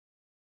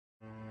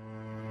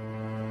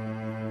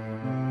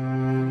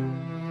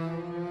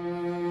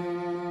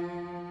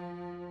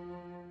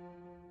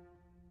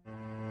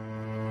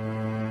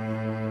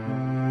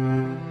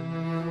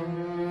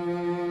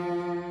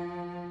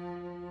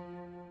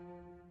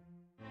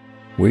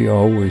We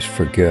always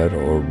forget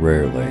or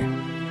rarely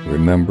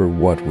remember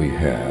what we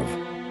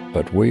have,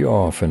 but we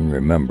often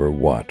remember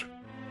what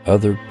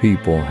other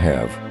people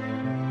have.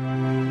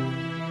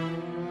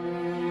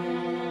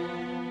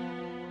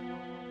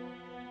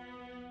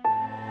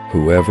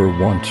 Whoever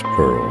wants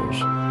pearls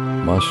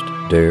must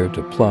dare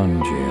to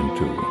plunge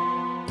into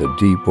the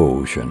deep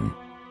ocean.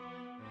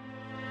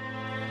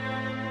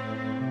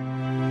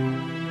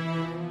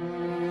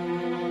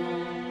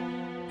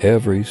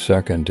 Every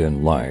second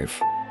in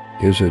life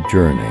is a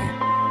journey.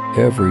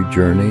 Every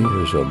journey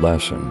is a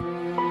lesson.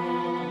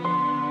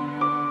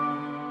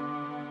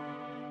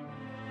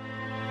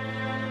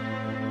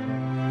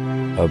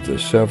 Of the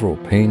several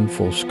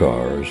painful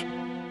scars,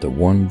 the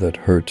one that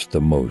hurts the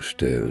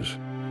most is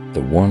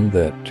the one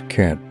that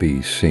can't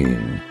be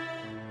seen.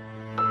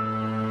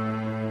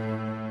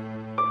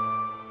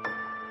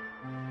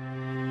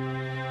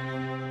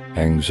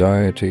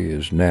 Anxiety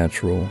is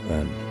natural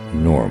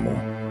and normal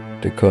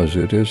because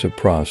it is a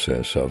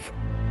process of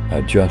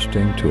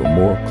adjusting to a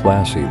more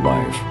classy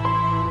life.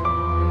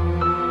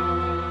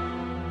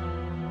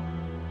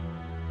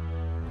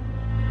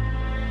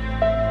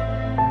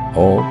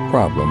 All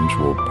problems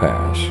will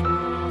pass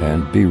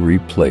and be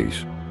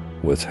replaced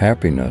with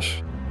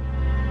happiness.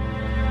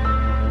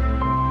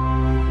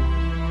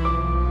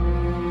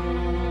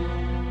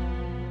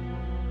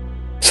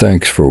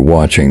 Thanks for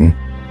watching.